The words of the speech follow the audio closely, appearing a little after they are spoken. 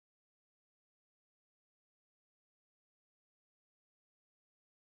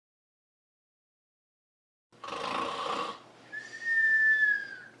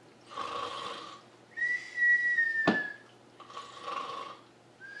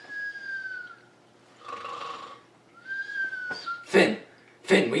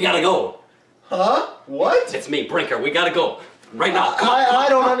Finn, we gotta go. Huh? What? It's me, Brinker. We gotta go. Right now. I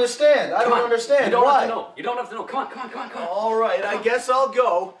don't understand. I don't understand. You don't Why? have to know. You don't have to know. Come on, come on, come on, come on. All right, I guess I'll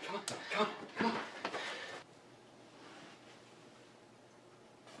go. Come on, come on, come on.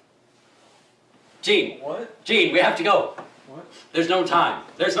 Gene. What? Gene, we have to go. What? There's no time.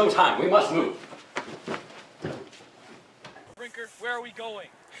 There's no time. We must move. Brinker, where are we going?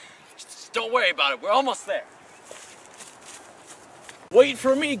 Just don't worry about it. We're almost there. Wait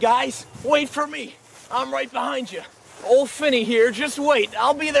for me, guys. Wait for me. I'm right behind you. Old Finny here. Just wait.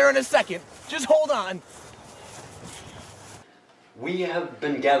 I'll be there in a second. Just hold on. We have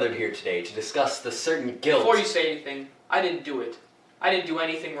been gathered here today to discuss the certain guilt. Before you say anything, I didn't do it. I didn't do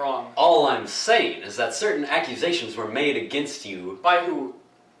anything wrong. All I'm saying is that certain accusations were made against you. By who?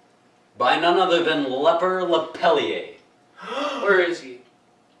 By none other than Leper Lepellier. Where is he?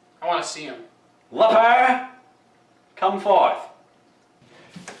 I want to see him. Leper, come forth.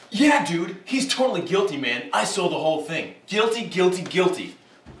 Yeah, dude, he's totally guilty, man. I saw the whole thing. Guilty, guilty, guilty.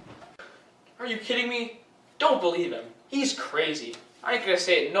 Are you kidding me? Don't believe him. He's crazy. I ain't gonna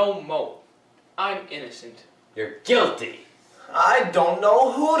say it no mo. I'm innocent. You're guilty. I don't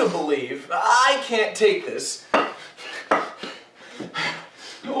know who to believe. I can't take this.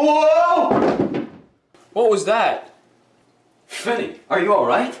 Whoa! What was that? Finny, are you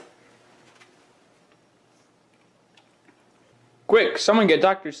alright? Quick, someone get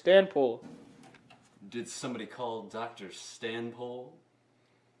Dr. Stanpole. Did somebody call Dr. Stanpole?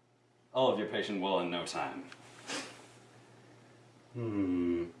 All of your patient will in no time.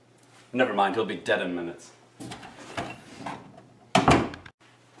 Never mind, he'll be dead in minutes.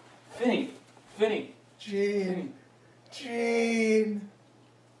 Finny! Finny! Gene. Gene.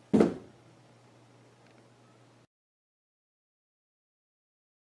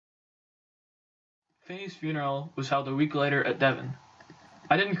 Finny's funeral was held a week later at Devon.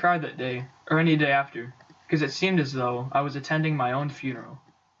 I didn't cry that day, or any day after, because it seemed as though I was attending my own funeral.